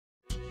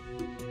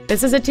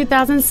This is a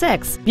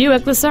 2006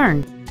 Buick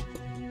Lucerne.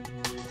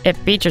 It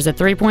features a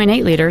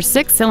 3.8-liter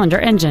 6-cylinder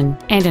engine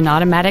and an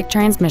automatic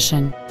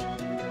transmission.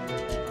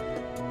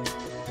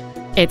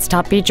 Its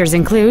top features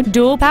include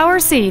dual power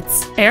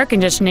seats, air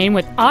conditioning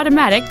with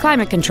automatic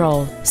climate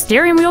control,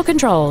 steering wheel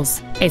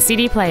controls, a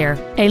CD player,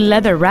 a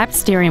leather-wrapped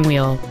steering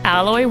wheel,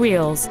 alloy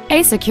wheels,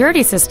 a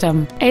security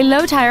system, a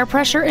low tire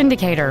pressure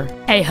indicator,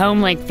 a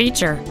home link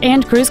feature,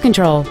 and cruise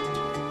control.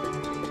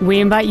 We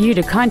invite you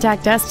to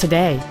contact us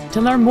today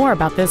to learn more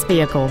about this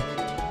vehicle.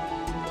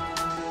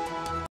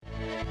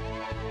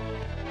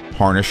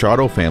 Harnish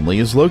Auto Family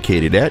is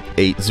located at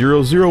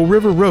 800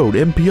 River Road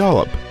in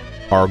Puyallup.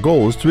 Our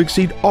goal is to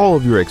exceed all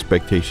of your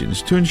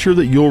expectations to ensure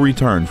that you'll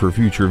return for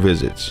future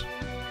visits.